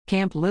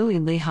Camp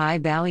Lily-Lehigh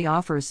Valley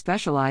offers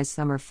specialized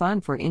summer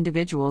fun for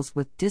individuals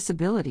with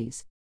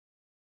disabilities.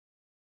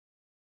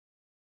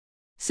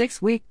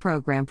 6-week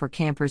program for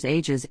campers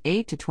ages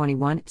 8 to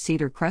 21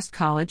 Cedar Crest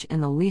College in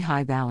the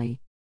Lehigh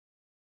Valley.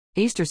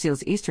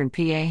 Easterseals Eastern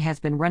PA has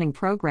been running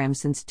programs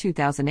since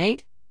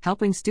 2008,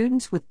 helping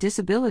students with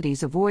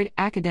disabilities avoid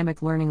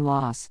academic learning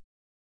loss.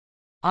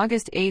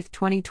 August 8,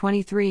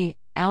 2023,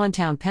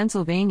 Allentown,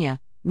 Pennsylvania.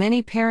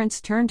 Many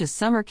parents turn to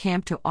summer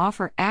camp to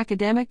offer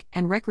academic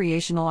and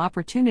recreational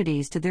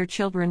opportunities to their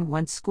children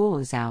once school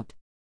is out.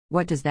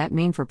 What does that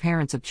mean for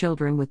parents of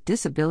children with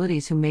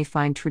disabilities who may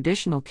find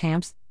traditional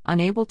camps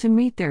unable to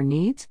meet their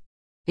needs?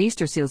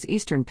 Easterseals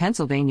Eastern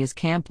Pennsylvania's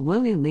Camp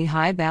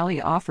Lily-Lehigh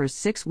Valley offers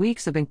 6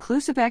 weeks of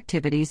inclusive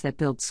activities that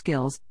build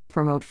skills,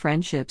 promote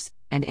friendships,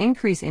 and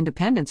increase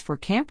independence for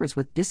campers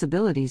with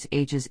disabilities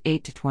ages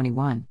 8 to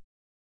 21.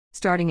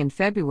 Starting in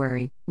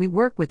February, we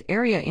work with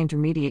area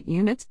intermediate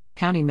units,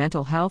 county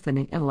mental health and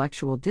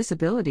intellectual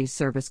disabilities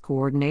service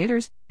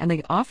coordinators, and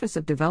the Office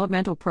of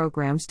Developmental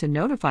Programs to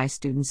notify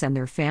students and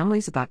their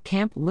families about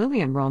Camp Lily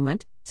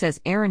enrollment,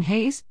 says Aaron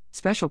Hayes,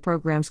 Special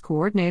Programs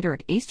Coordinator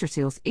at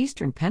Easterseals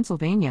Eastern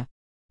Pennsylvania.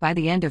 By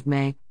the end of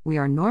May, we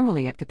are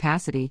normally at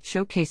capacity,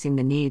 showcasing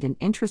the need and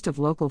interest of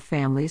local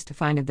families to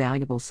find a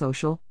valuable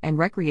social and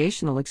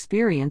recreational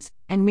experience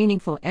and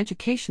meaningful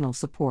educational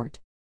support.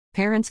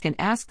 Parents can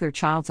ask their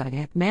child's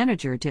IDEP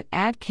manager to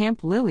add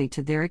Camp Lily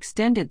to their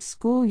extended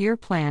school year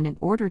plan in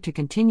order to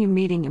continue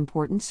meeting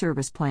important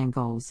service plan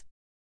goals.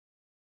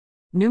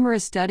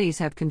 Numerous studies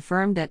have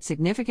confirmed that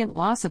significant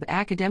loss of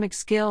academic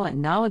skill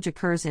and knowledge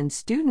occurs in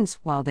students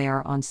while they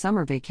are on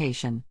summer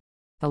vacation.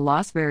 The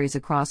loss varies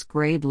across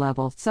grade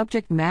level,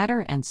 subject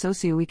matter, and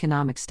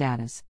socioeconomic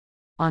status.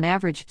 On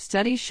average,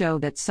 studies show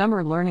that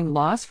summer learning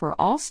loss for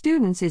all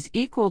students is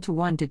equal to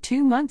 1 to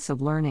 2 months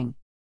of learning.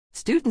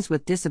 Students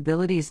with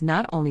disabilities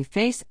not only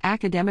face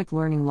academic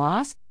learning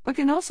loss, but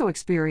can also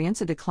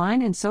experience a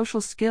decline in social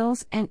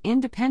skills and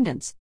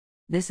independence.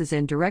 This is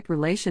in direct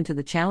relation to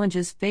the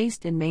challenges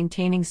faced in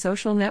maintaining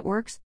social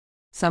networks.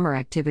 Summer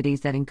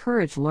activities that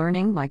encourage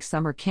learning, like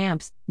summer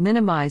camps,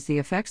 minimize the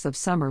effects of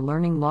summer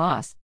learning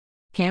loss.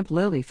 Camp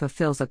Lily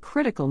fulfills a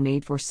critical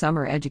need for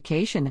summer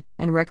education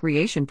and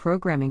recreation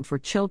programming for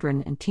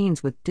children and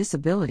teens with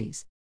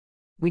disabilities.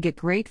 We get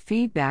great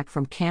feedback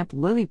from Camp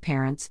Lily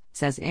parents,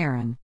 says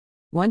Aaron.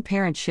 One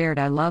parent shared,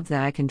 "I love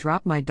that I can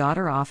drop my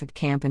daughter off at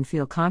camp and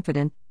feel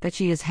confident that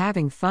she is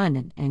having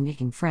fun and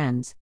making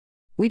friends.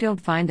 We don't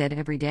find that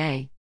every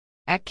day.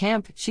 At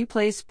camp, she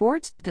plays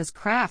sports, does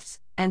crafts,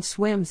 and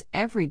swims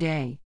every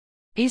day."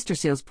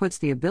 Easterseals puts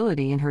the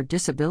ability in her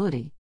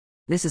disability.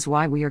 This is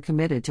why we are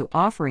committed to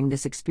offering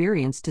this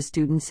experience to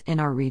students in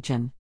our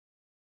region.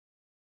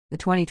 The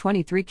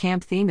 2023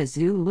 camp theme is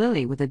Zoo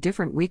Lily, with a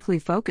different weekly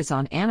focus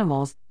on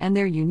animals and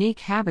their unique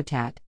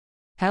habitat.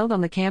 Held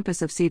on the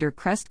campus of Cedar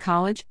Crest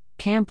College,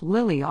 Camp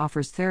Lily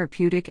offers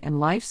therapeutic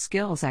and life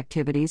skills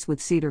activities with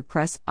Cedar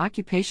Crest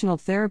Occupational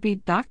Therapy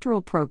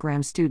Doctoral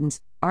Program students,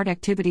 art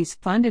activities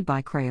funded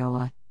by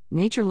Crayola,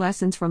 nature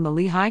lessons from the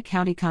Lehigh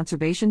County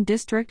Conservation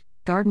District,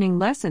 gardening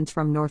lessons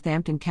from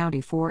Northampton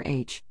County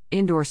 4-H,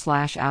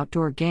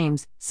 indoor/outdoor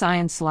games,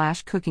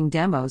 science/cooking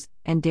demos,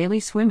 and daily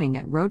swimming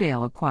at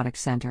Rodale Aquatic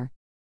Center.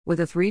 With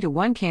a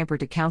 3-to-1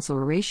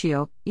 camper-to-counselor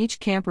ratio,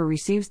 each camper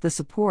receives the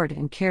support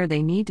and care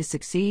they need to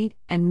succeed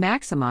and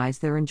maximize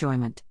their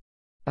enjoyment.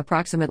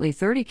 Approximately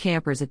 30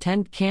 campers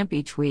attend camp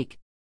each week.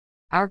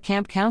 Our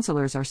camp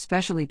counselors are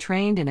specially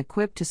trained and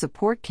equipped to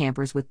support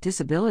campers with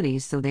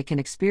disabilities so they can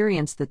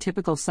experience the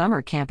typical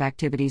summer camp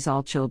activities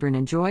all children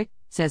enjoy,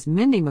 says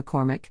Mindy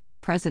McCormick,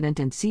 President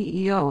and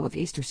CEO of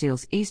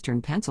Easterseals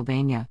Eastern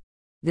Pennsylvania.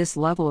 This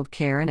level of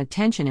care and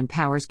attention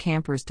empowers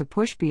campers to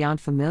push beyond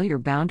familiar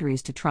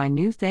boundaries to try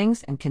new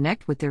things and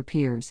connect with their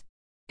peers.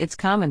 It's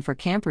common for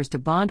campers to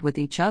bond with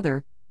each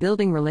other,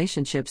 building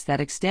relationships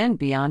that extend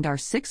beyond our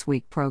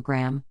 6-week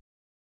program.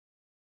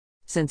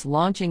 Since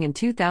launching in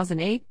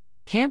 2008,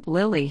 Camp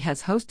Lily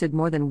has hosted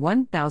more than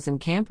 1,000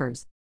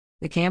 campers.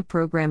 The camp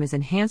program is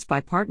enhanced by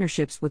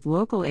partnerships with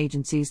local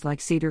agencies like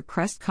Cedar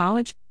Crest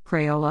College,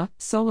 Crayola,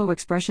 Solo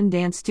Expression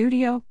Dance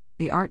Studio,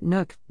 the Art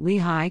Nook,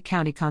 Lehigh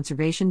County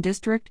Conservation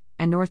District,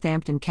 and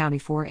Northampton County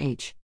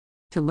 4-H.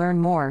 To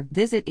learn more,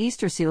 visit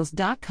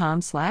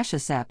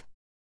easterseals.com/ASEP.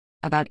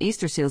 About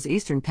Easterseals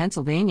Eastern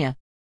Pennsylvania.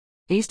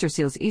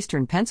 Easterseals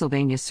Eastern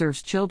Pennsylvania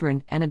serves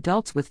children and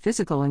adults with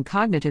physical and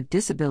cognitive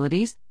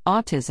disabilities,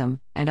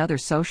 autism, and other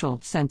social,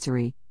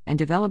 sensory, and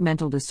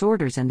developmental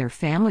disorders and their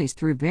families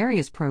through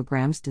various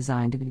programs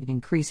designed to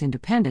increase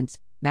independence,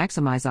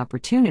 maximize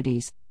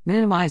opportunities,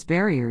 minimize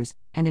barriers,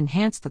 and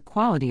enhance the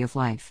quality of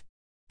life.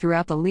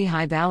 Throughout the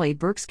Lehigh Valley,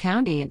 Berks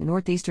County, and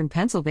northeastern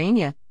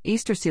Pennsylvania,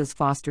 Easterseals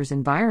fosters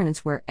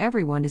environments where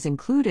everyone is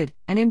included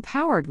and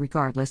empowered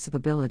regardless of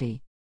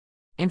ability.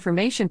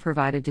 Information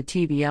provided to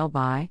TBL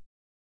by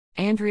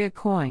Andrea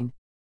Coyne.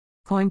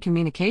 Coyne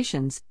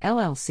Communications,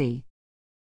 LLC.